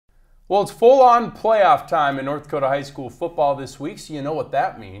Well, it's full-on playoff time in North Dakota high school football this week, so you know what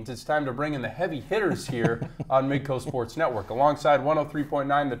that means. It's time to bring in the heavy hitters here on Midco Sports Network. Alongside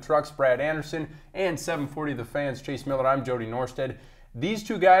 103.9 The Trucks, Brad Anderson, and 740 The Fans, Chase Miller, I'm Jody Norstedt. These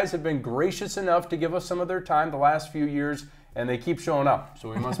two guys have been gracious enough to give us some of their time the last few years, and they keep showing up, so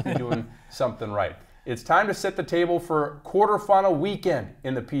we must be doing something right. It's time to set the table for quarterfinal weekend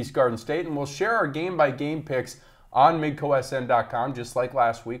in the Peace Garden State, and we'll share our game-by-game picks on MidcoSN.com, just like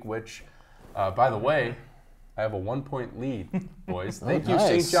last week, which, by the way, I have a 1-point lead, boys. Thank you, nice.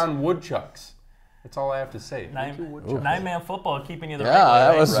 St. John Woodchucks. That's all I have to say. Thank you, Woodchucks. Nine-man football keeping you the Yeah, right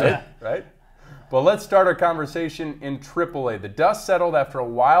way. that was right. But let's start our conversation in AAA. The dust settled after a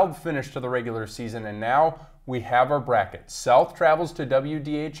wild finish to the regular season, and now we have our bracket. South travels to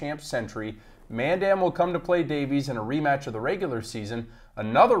WDA champ Century. Mandan will come to play Davies in a rematch of the regular season.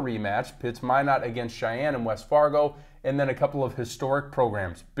 Another rematch pits Minot against Cheyenne and West Fargo, and then a couple of historic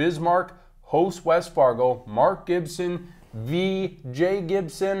programs. Bismarck hosts West Fargo, Mark Gibson, J.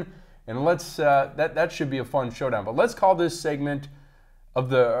 Gibson, and let's that should be a fun showdown. But let's call this segment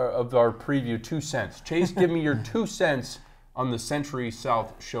of our preview 2 cents. Chase, give me your 2 cents on the Century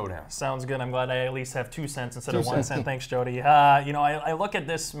South showdown. Sounds good. I'm glad I at least have 2 cents instead of 1 cent. Thanks, Jody. I look at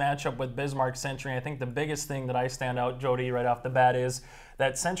this matchup with Bismarck Century. I think the biggest thing that I stand out, Jody, right off the bat is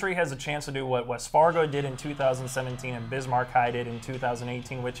that Century has a chance to do what West Fargo did in 2017 and Bismarck High did in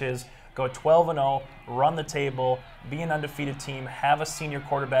 2018, which is go 12-0, run the table, be an undefeated team, have a senior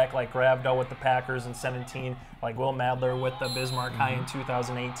quarterback like Gravdo with the Packers in 17, like Will Madler with the Bismarck High in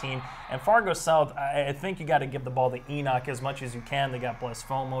 2018. And Fargo South, I think you got to give the ball to Enoch as much as you can. They got Bless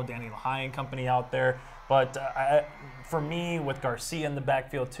Fomo, Danny Lahai and company out there. But for me, with Garcia in the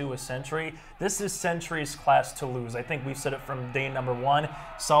backfield too, with Century, this is Century's class to lose. I think we've said it from day number 1.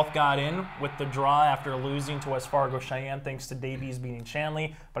 South got in with the draw after losing to West Fargo Cheyenne thanks to Davies beating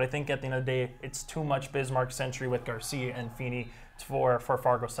Shanley. But I think at the end of the day, it's too much Bismarck Century with Garcia and Feeney for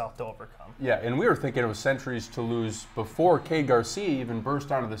Fargo South to overcome. Yeah, and we were thinking it was Century's to lose before K. Garcia even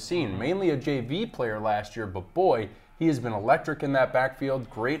burst onto the scene. Mainly a JV player last year, but boy, he has been electric in that backfield.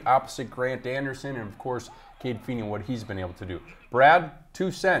 Great opposite Grant Anderson, and of course, Cade Feeney, what he's been able to do. Brad,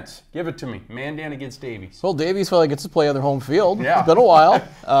 2 cents. Give it to me. Mandan against Davies. Well, Davies finally gets to play on their home field. Yeah. It's been a while.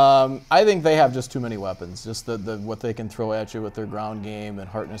 I think they have just too many weapons. Just what they can throw at you with their ground game and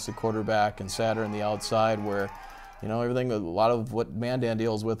Hartness at quarterback and Satter on the outside, where everything. A lot of what Mandan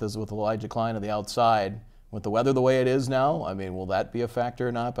deals with is with Elijah Klein on the outside. With the weather the way it is now, I mean, will that be a factor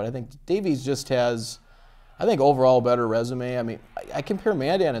or not? But I think Davies just has, overall better resume. I mean, I compare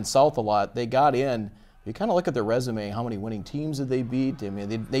Mandan and South a lot. They got in. You kind of look at their resume, how many winning teams did they beat? I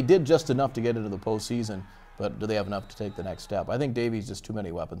mean, they did just enough to get into the postseason, but do they have enough to take the next step? I think Davies just too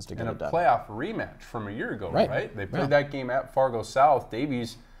many weapons to get it done. And a playoff rematch from a year ago, right? They played Yeah. that game at Fargo South.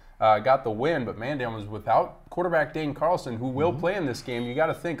 Davies got the win, but Mandan was without quarterback Dane Carlson, who will play in this game. You got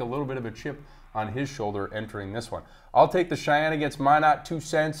to think a little bit of a chip on his shoulder entering this one. I'll take the Cheyenne against Minot, 2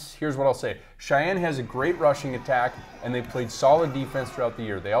 cents. Here's what I'll say. Cheyenne has a great rushing attack, and they played solid defense throughout the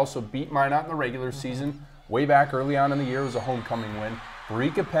year. They also beat Minot in the regular season. Way back early on in the year, it was a homecoming win.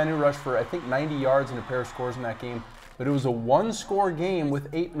 Barika Pennu rushed for, I think, 90 yards and a pair of scores in that game. But it was a 1-score game with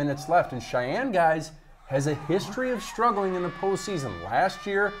 8 minutes left. And Cheyenne, guys, has a history of struggling in the postseason. Last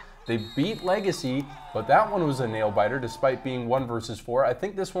year, they beat Legacy, but that one was a nail-biter despite being 1 versus 4. I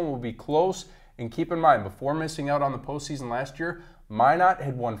think this one will be close. And keep in mind, before missing out on the postseason last year, Minot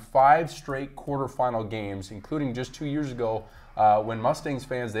had won 5 straight quarterfinal games, including just 2 years ago when Mustangs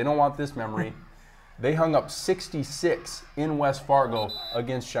fans, they don't want this memory, they hung up 66 in West Fargo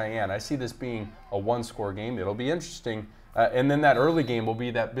against Cheyenne. I see this being a 1-score game. It'll be interesting. And then that early game will be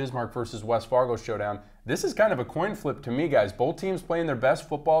that Bismarck versus West Fargo showdown. This is kind of a coin flip to me, guys. Both teams playing their best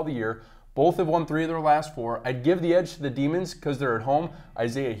football of the year. Both have won 3 of their last 4. I'd give the edge to the Demons because they're at home.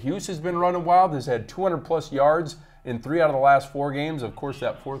 Isaiah Hughes has been running wild, has had 200-plus yards in 3 out of the last 4 games. Of course,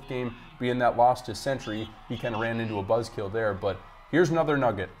 that 4th game being that loss to Century, he kind of ran into a buzzkill there. But here's another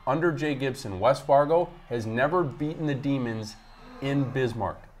nugget. Under J. Gibson, West Fargo has never beaten the Demons in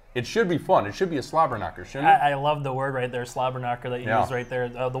Bismarck. It should be fun. It should be a slobber knocker, shouldn't it? I love the word right there, slobber knocker, that you used right there.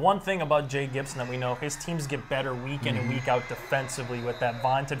 The one thing about Jay Gibson that we know, his teams get better week in and week out defensively with that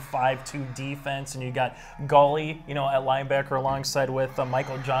vaunted 5-2 defense. And you got Gully, at linebacker alongside with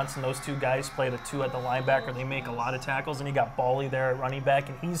Michael Johnson. Those 2 guys play the 2 at the linebacker. They make a lot of tackles. And you got Bally there at running back.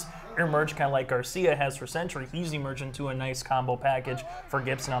 And he's emerged kind of like Garcia has for Century. He's emerged into a nice combo package for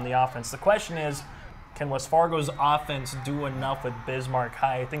Gibson on the offense. The question is, can West Fargo's offense do enough with Bismarck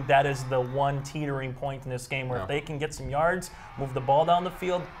High? I think that is the one teetering point in this game where if they can get some yards, move the ball down the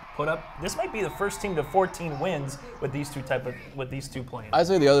field, put up. This might be the first team to 14 wins with these two playing. I'd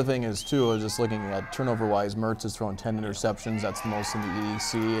say the other thing is too, just looking at turnover-wise, Mertz has thrown 10 interceptions. That's the most in the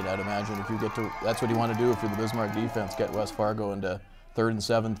EDC, and I'd imagine if you get to, that's what you want to do if you're the Bismarck defense, get West Fargo into 3rd and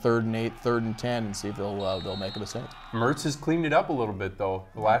 7, 3rd and 8, 3rd and 10, and see if they'll make a mistake. Mertz has cleaned it up a little bit though.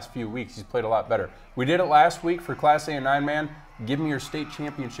 The last few weeks, he's played a lot better. We did it last week for Class A and 9-man. Give me your state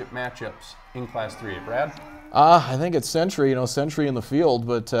championship matchups in Class 3A, Brad. I think it's Century, Century in the field,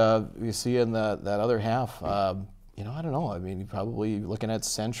 but you see in that other half, I don't know. I mean, you're probably looking at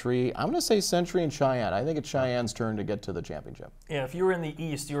Century. I'm going to say Century and Cheyenne. I think it's Cheyenne's turn to get to the championship. Yeah, if you were in the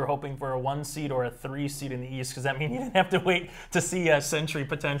East, you were hoping for a 1 seed or a 3 seed in the East, because that means you didn't have to wait to see Century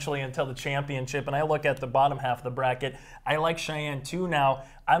potentially until the championship. And I look at the bottom half of the bracket. I like Cheyenne too now.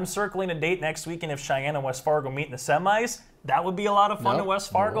 I'm circling a date next week, and if Cheyenne and West Fargo meet in the semis, that would be a lot of fun in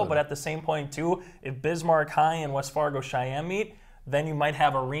West Fargo. But at the same point too, if Bismarck High and West Fargo Cheyenne meet, then you might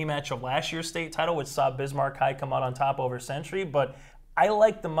have a rematch of last year's state title, which saw Bismarck High come out on top over Century. But I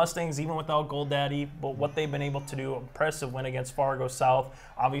like the Mustangs even without Gold Daddy, but what they've been able to do, impressive win against Fargo South,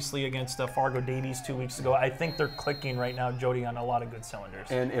 obviously against Fargo Davies 2 weeks ago. I think they're clicking right now, Jody, on a lot of good cylinders.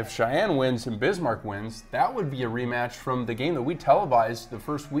 And if Cheyenne wins and Bismarck wins, that would be a rematch from the game that we televised the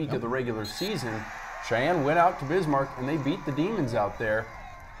first week of the regular season. Cheyenne went out to Bismarck and they beat the Demons out there.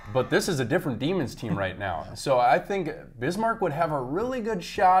 But this is a different Demons team right now. So I think Bismarck would have a really good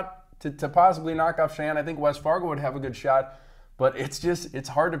shot to possibly knock off Cheyenne. I think West Fargo would have a good shot. But it's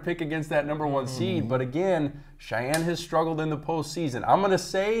hard to pick against that number 1 seed. But again, Cheyenne has struggled in the postseason. I'm going to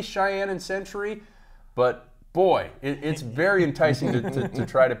say Cheyenne and Century, but boy, it's very enticing to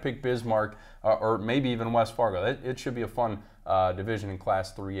try to pick Bismarck or maybe even West Fargo. It should be a fun division in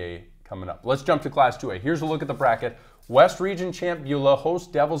Class 3A coming up. Let's jump to Class 2A. Here's a look at the bracket. West Region champ Beulah hosts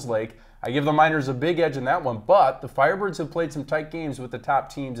Devils Lake. I give the Miners a big edge in that one, but the Firebirds have played some tight games with the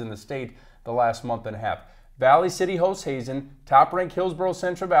top teams in the state the last month and a half. Valley City hosts Hazen. Top-ranked Hillsborough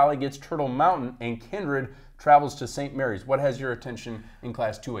Central Valley gets Turtle Mountain, and Kindred travels to St. Mary's. What has your attention in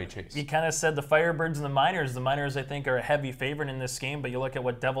Class 2A, Chase? You kind of said the Firebirds and the Miners. The Miners, I think, are a heavy favorite in this game, but you look at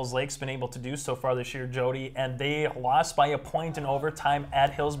what Devils Lake's been able to do so far this year, Jody, and they lost by a point in overtime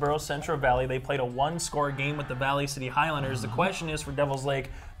at Hillsborough Central Valley. They played a 1-score game with the Valley City Highlanders. The question is for Devils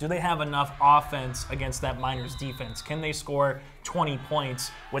Lake, do they have enough offense against that Miners defense? Can they score 20 points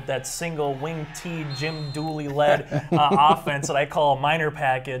with that single wing T Jim Dooley-led offense that I call a Miner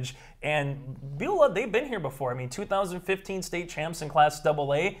package? And Beulah, they've been here before. I mean, 2015 state champs in Class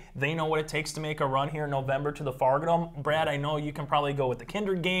AA. They know what it takes to make a run here in November to the Fargo Dome. Brad, I know you can probably go with the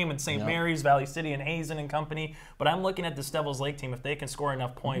Kindred game and St. Mary's, Valley City, and Hazen and company. But I'm looking at this Devils Lake team. If they can score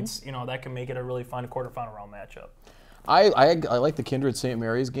enough points, that can make it a really fun quarterfinal round matchup. I like the Kindred St.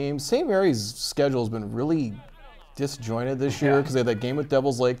 Mary's game. St. Mary's schedule has been really disjointed this year because they had that game with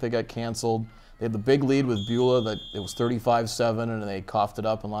Devils Lake. They got canceled. They had the big lead with Beulah that it was 35-7, and they coughed it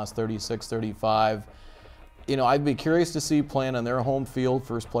up and lost 36-35. I'd be curious to see playing on their home field,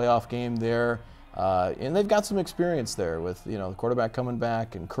 first playoff game there. And they've got some experience there with, the quarterback coming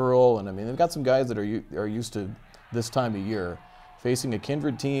back and Curl. And, they've got some guys that are used to this time of year. Facing a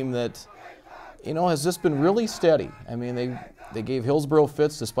Kindred team that, has just been really steady. They gave Hillsborough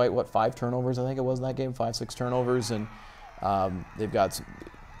fits despite, 5 turnovers, I think it was in that game, 5-6 turnovers. And they've got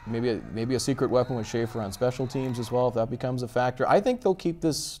maybe a secret weapon with Schaefer on special teams as well, if that becomes a factor. I think they'll keep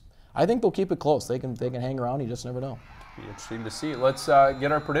this. I think they'll keep it close. They can hang around. You just never know. Be interesting to see. Let's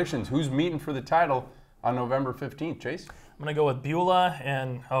get our predictions. Who's meeting for the title on November 15th, Chase? I'm going to go with Beulah,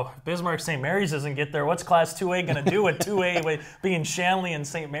 and Bismarck St. Mary's doesn't get there. What's Class 2A going to do with 2A with being Shanley and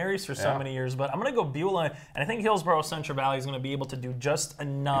St. Mary's for so many years? But I'm going to go Beulah, and I think Hillsborough Central Valley is going to be able to do just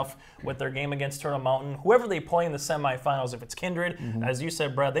enough with their game against Turtle Mountain. Whoever they play in the semifinals, if it's Kindred, as you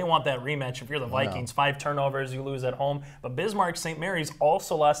said, Brad, they want that rematch. If you're the Vikings, 5 turnovers, you lose at home. But Bismarck St. Mary's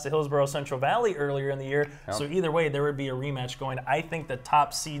also lost to Hillsborough Central Valley earlier in the year, so either way, there would be a rematch going. I think the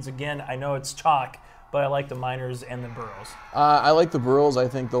top seeds, again, I know it's chalk, but I like the Miners and the Burros. I like the Burros. I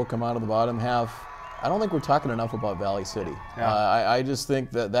think they'll come out of the bottom half. I don't think we're talking enough about Valley City. I just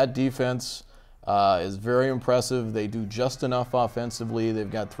think that defense is very impressive. They do just enough offensively. They've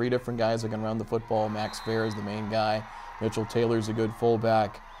got 3 different guys that can run the football. Max Fair is the main guy. Mitchell Taylor's a good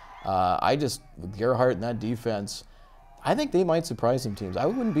fullback. With Gerhardt and that defense, I think they might surprise some teams. I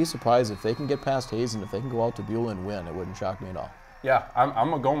wouldn't be surprised if they can get past Hazen, if they can go out to Beulah and win. It wouldn't shock me at all. Yeah,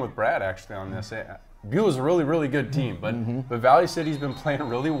 I'm going with Brad actually on this. Beulah's a really, really good team, but Valley City's been playing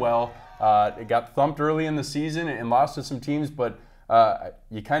really well. It got thumped early in the season and lost to some teams, but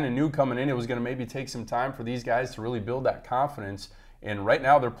you kind of knew coming in it was going to maybe take some time for these guys to really build that confidence. And right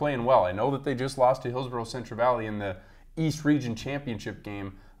now they're playing well. I know that they just lost to Hillsborough Central Valley in the East Region Championship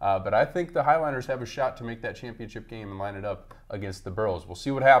game But I think the Highlanders have a shot to make that championship game and line it up against the Burros. We'll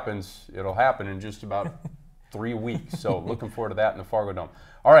see what happens. It'll happen in just about 3 weeks. So looking forward to that in the Fargo Dome.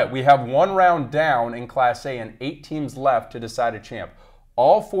 All right, we have 1 round down in Class A and 8 teams left to decide a champ.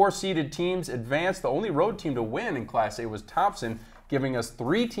 All 4 seeded teams advanced. The only road team to win in Class A was Thompson, giving us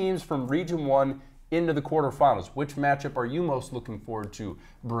 3 teams from Region 1 into the quarterfinals. Which matchup are you most looking forward to,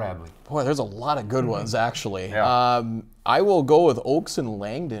 Bradley? Boy, there's a lot of good ones, actually. Yeah. I will go with Oaks and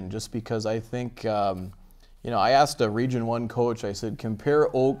Langdon just because I think, I asked a Region 1 coach, I said, compare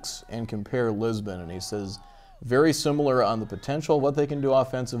Oaks and compare Lisbon. And he says, very similar on the potential, what they can do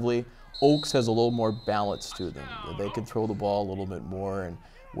offensively. Oaks has a little more balance to them. They could throw the ball a little bit more, and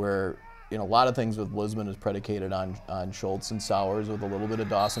where a lot of things with Lisbon is predicated on Schultz and Sowers with a little bit of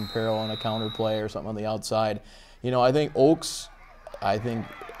Dawson Peril on a counter play or something on the outside. I think Oaks,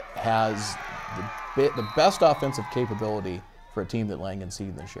 has the best offensive capability for a team that Langdon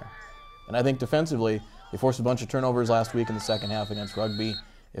seeded this year. And I think defensively, they forced a bunch of turnovers last week in the second half against Rugby.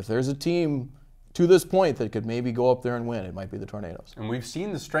 If there's a team to this point that could maybe go up there and win, it might be the Tornadoes. And we've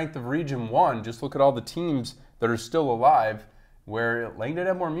seen the strength of Region 1. Just look at all the teams that are still alive, where Langdon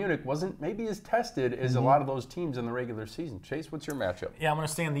Edmore Munich wasn't maybe as tested as a lot of those teams in the regular season. Chase, what's your matchup? Yeah, I'm going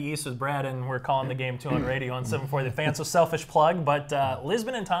to stay in the East with Brad, and we're calling the game too on radio on 740 The Fan, so selfish plug. But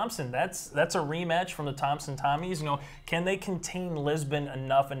Lisbon and Thompson, that's a rematch from the Thompson Tommies. Can they contain Lisbon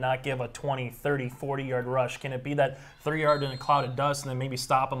enough and not give a 20, 30, 40-yard rush? Can it be that 3-yard in a cloud of dust and then maybe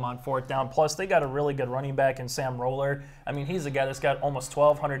stop them on 4th down? Plus, they got a really good running back in Sam Roller. I mean, he's a guy that's got almost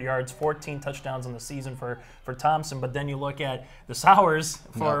 1,200 yards, 14 touchdowns in the season for Thompson. But then you look at the Sowers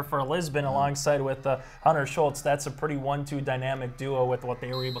for Lisbon alongside with Hunter Schultz. That's a pretty 1-2 dynamic duo with what they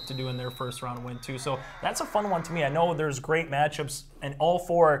were able to do in their first round win too. So that's a fun one to me. I know there's great matchups in all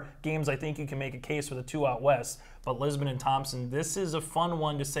 4 games. I think you can make a case for the 2 out west. But Lisbon and Thompson, this is a fun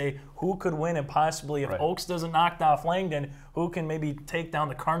one to say who could win, and possibly if Oaks doesn't knock off Langdon, who can maybe take down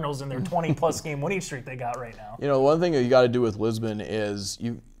the Cardinals in their 20-plus game winning streak they got right now. One thing that you got to do with Lisbon is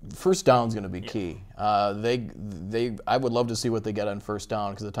first down is going to be key. I would love to see what they get on first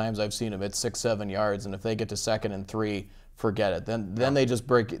down, because the times I've seen them, it's 6-7 yards, and if they get to 2nd and 3, forget it. Then they just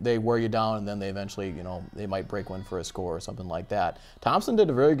they wear you down, and then they eventually, they might break one for a score or something like that. Thompson did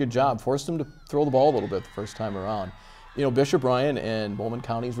a very good job, forced them to throw the ball a little bit the first time around. Bishop Ryan and Bowman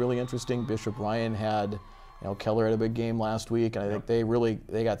County is really interesting. Bishop Ryan had, Keller had a big game last week, and I think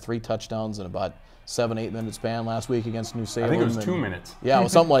they got 3 touchdowns in about 7-8 minute span last week against New Salem. I think it was 2 minutes. Yeah, it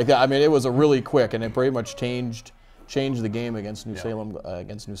was something like that. I mean, it was a really quick, and it pretty much changed the game against New Salem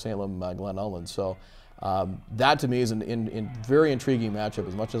Glen Ellen. So that to me is a very intriguing matchup.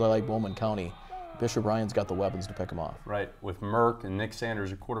 As much as I like Bowman County, Bishop Ryan's got the weapons to pick them off. Right, with Merck and Nick Sanders,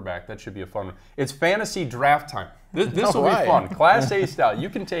 your quarterback, that should be a fun one. It's fantasy draft time. This will be fun. Class A style. You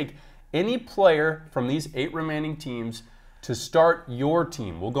can take any player from these 8 remaining teams to start your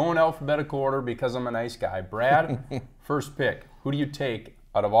team. We'll go in alphabetical order because I'm a nice guy. Brad, first pick. Who do you take?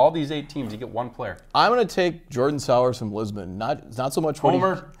 Out of all these 8 teams, you get 1 player. I'm going to take Jordan Sowers from Lisbon. Not so much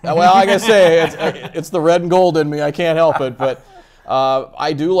Homer. Well, I gotta say, it's the red and gold in me. I can't help it. But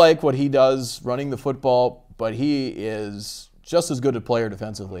I do like what he does running the football, but he is just as good a player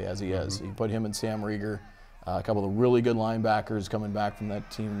defensively as he is. You put him and Sam Rieger, a couple of really good linebackers coming back from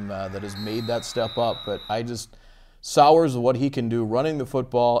that team that has made that step up. But Sowers, what he can do running the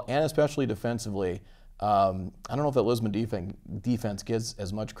football and especially defensively, I don't know if that Lisbon defense gets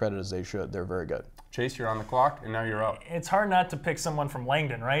as much credit as they should. They're very good. Chase, you're on the clock, and now you're out. It's hard not to pick someone from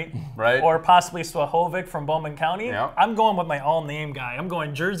Langdon, right? Right. Or possibly Swahovic from Bowman County. Yeah. I'm going with my all-name guy. I'm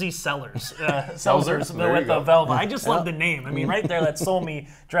going Jersey Sellers. Sellers with Velva. I just love the name. I mean, right there, that sold me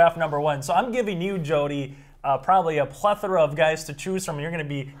draft number 1. So I'm giving you, Jody, probably a plethora of guys to choose from. You're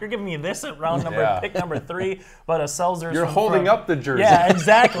giving me this at pick number 3, but a Selzers. You're holding up the jersey. Yeah,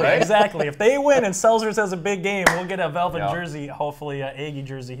 exactly, right? Exactly. If they win and Selzers has a big game, we'll get a Velva jersey, hopefully an Aggie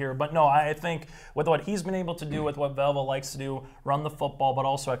jersey here. But no, I think with what he's been able to do, with what Velva likes to do, run the football, but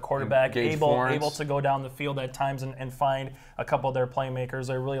also at quarterback, able to go down the field at times and find a couple of their playmakers.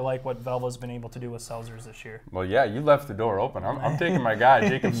 I really like what Velva's been able to do with Selzers this year. Well, yeah, you left the door open. I'm taking my guy,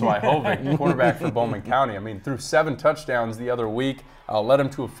 Jacob Swihovic, quarterback for Bowman County. I mean, threw 7 touchdowns the other week, led him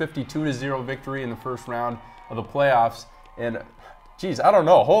to a 52-0 victory in the first round of the playoffs. And, geez, I don't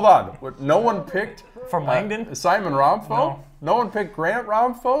know. Hold on. No one picked from Langdon? Simon Romfo? No one picked Grant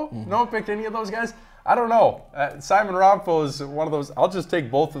Romfo? No one picked any of those guys? I don't know. Simon Romfo is one of those. I'll just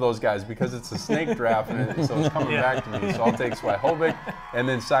take both of those guys because it's a snake draft, and so it's coming back to me. So I'll take Swihovic and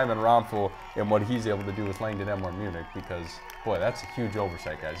then Simon Romfo and what he's able to do with Langdon Edmore Munich, because, boy, that's a huge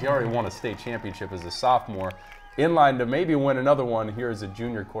oversight, guys. He already won a state championship as a sophomore in line to maybe win another one here as a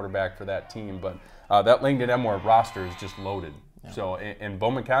junior quarterback for that team. But that Langdon Emor roster is just loaded. Yeah. So in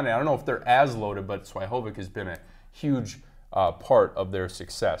Bowman County, I don't know if they're as loaded, but Swihovic has been a huge part of their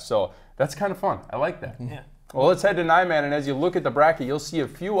success. So that's kind of fun. I like that. Yeah. Well, let's head to Nyman, and as you look at the bracket, you'll see a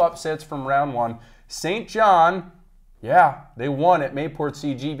few upsets from round one. St. John, yeah, they won at Mayport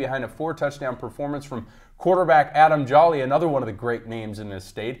CG behind a 4-touchdown performance from quarterback Adam Jolly, another one of the great names in this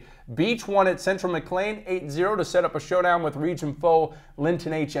state. Beach won at Central McLean 8-0 to set up a showdown with region foe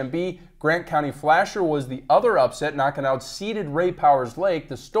Linton HMB. Grant County Flasher was the other upset, knocking out seeded Ray Powers Lake.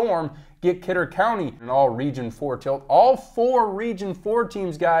 The Storm get Kidder County in all Region 4 tilt. All 4 Region 4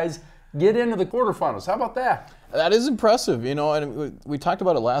 teams, guys, get into the quarterfinals. How about that? That is impressive, you know, and we talked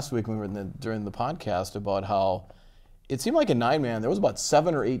about it last week when we were during the podcast about how it seemed like in 9-man there was about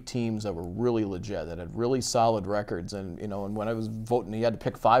 7 or 8 teams that were really legit, that had really solid records. And, you know, and when I was voting, you had to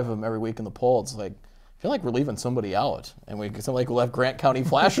pick 5 of them every week in the poll. It's like, I feel like we're leaving somebody out. And we left Grant County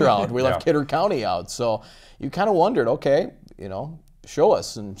Flasher out. We left Kidder County out. So you kind of wondered, okay, you know, show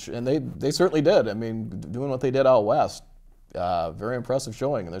us. And they certainly did. I mean, doing what they did out west. Very impressive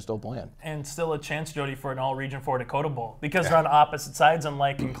showing, and they're still playing. And still a chance, Jody, for an all-Region 4 Dakota Bowl. Because they're on opposite sides,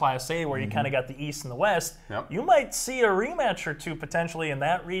 unlike in Class A, where you kind of got the East and the West. Yep. You might see a rematch or two potentially in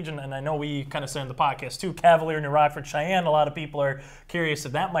that region. And I know we kind of said in the podcast, too, Cavalier, New Rockford, Cheyenne. A lot of people are curious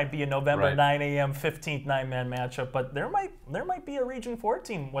if that might be a November 9 a.m. 15th 9-man matchup. But there might be a Region 4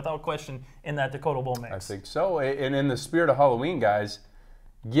 team, without question, in that Dakota Bowl mix. I think so. And in the spirit of Halloween, guys,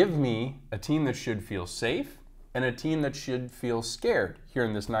 give me a team that should feel safe and a team that should feel scared here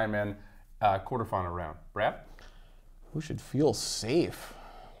in this 9-man quarterfinal round. Brad? Who should feel safe?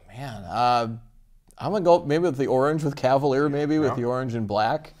 Man, I'm going to go maybe with the orange with Cavalier, maybe with the orange and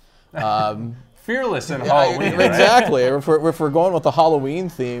black. Fearless in Halloween, right? Exactly. If we're going with the Halloween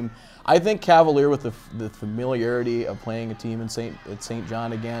theme, I think Cavalier with the familiarity of playing a team at St.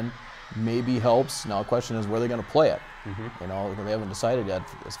 John again maybe helps. Now the question is where they're going to play it. You know, they haven't decided yet,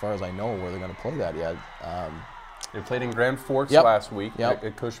 as far as I know, where they're going to play that yet. They played in Grand Forks last week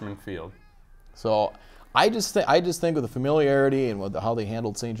at Cushman Field. So I just think with the familiarity and with how they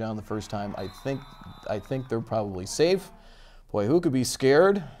handled St. John the first time, I think they're probably safe. Boy, who could be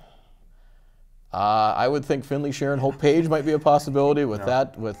scared? I would think Finley, Sharon, Hope Page might be a possibility with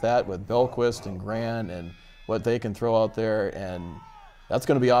with Belquist and Grant and what they can throw out there, and that's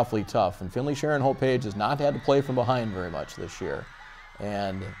going to be awfully tough. And Finley, Sharon, Hope Page has not had to play from behind very much this year.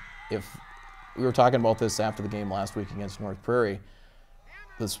 And if we were talking about this after the game last week against North Prairie,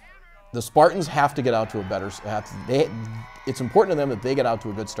 the Spartans have to get out to a better. It's important to them that they get out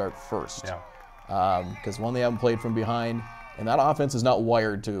to a good start first. Because one, they haven't played from behind, and that offense is not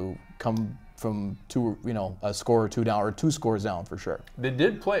wired to come from a score or 2 down, or 2 scores down for sure. They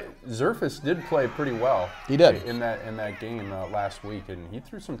did play. Zerfus did play pretty well. He did in that game last week, and he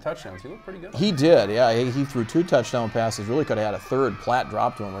threw some touchdowns. He looked pretty good. He did, yeah. He threw 2 touchdown passes. Really could have had a third. Platt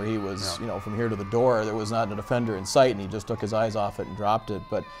dropped one where he was, from here to the door. There was not a defender in sight, and he just took his eyes off it and dropped it.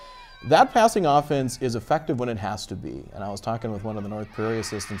 But that passing offense is effective when it has to be. And I was talking with one of the North Prairie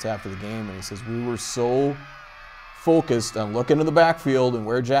assistants after the game, and he says we were so focused on looking in the backfield and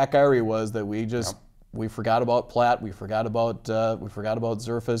where Jack Irie was that we forgot about Platt, we forgot about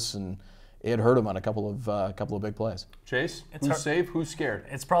Zerfus, and it hurt him on a couple of big plays. Chase, who's safe, who's scared?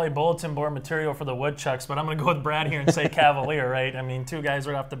 It's probably bulletin board material for the Woodchucks, but I'm going to go with Brad here and say Cavalier, right? I mean, 2 guys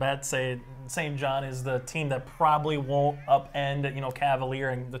right off the bat say St. John is the team that probably won't upend, Cavalier,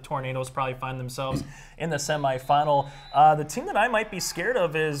 and the Tornadoes probably find themselves in the semifinal. The team that I might be scared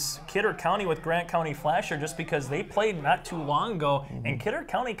of is Kidder County with Grant County Flasher, just because they played not too long ago, and Kidder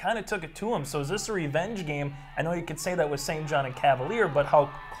County kind of took it to them. So is this a revenge game? I know you could say that with St. John and Cavalier, but how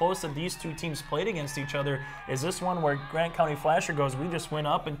close have these 2 teams played against each other? Is this one where Grant County Flasher goes, we just went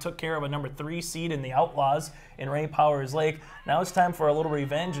up and took care of a number 3 seed in the Outlaws in Ray Powers Lake. Now it's time for a little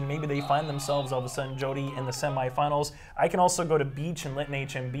revenge, and maybe they find themselves all of a sudden, Jody, in the semifinals. I can also go to Beach and Linton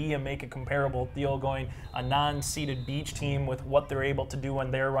HMB and make a comparable deal, going a non-seeded Beach team with what they're able to do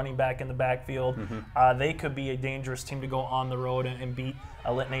when they're running back in the backfield. They could be a dangerous team to go on the road and beat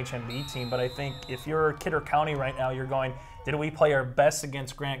a Linton HMB team. But I think if you're Kidder County right now, you're going, did we play our best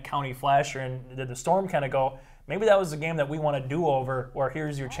against Grant County Flasher, and did the Storm kind of go, maybe that was the game that we want to do over, or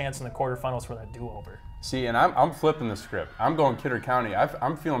here's your chance in the quarterfinals for that do-over? See, and I'm flipping the script. I'm going Kidder County.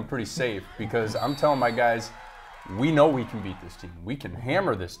 I'm feeling pretty safe because I'm telling my guys, we know we can beat this team. We can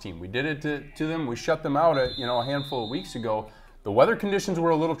hammer this team. We did it to them. We shut them out a handful of weeks ago. The weather conditions were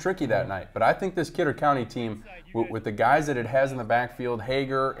a little tricky that night, but I think this Kidder County team, with the guys that it has in the backfield,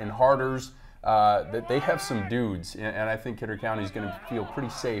 Hager and Harders, that they have some dudes, and I think Kidder County is going to feel pretty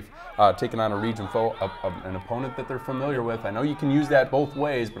safe taking on a region foe, an opponent that they're familiar with. I know you can use that both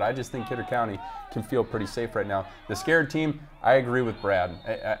ways, but I just think Kidder County can feel pretty safe right now. The scared team, I agree with Brad.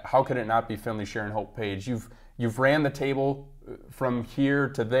 How could it not be Finley, Sharon, Hope, Page? You've ran the table from here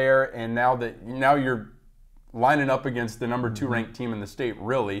to there, and now you're lining up against the number 2 ranked team in the state,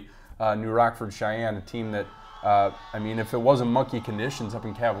 really, New Rockford Cheyenne, a team that, I mean, if it wasn't monkey conditions up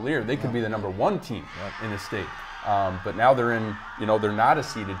in Cavalier, they could be the number 1 team in the state. But now they're in, they're not a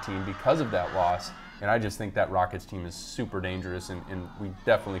seeded team because of that loss. And I just think that Rockets team is super dangerous, and we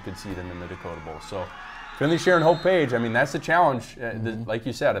definitely could see it in the Mid-Dakota Bowl. So Finley, Sharon, Hope, Page, I mean, that's the challenge. Like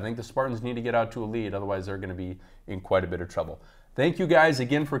you said, I think the Spartans need to get out to a lead. Otherwise, they're going to be in quite a bit of trouble. Thank you guys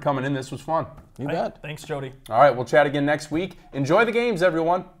again for coming in. This was fun. You bet. Thanks, Jody. All right, we'll chat again next week. Enjoy the games,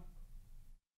 everyone.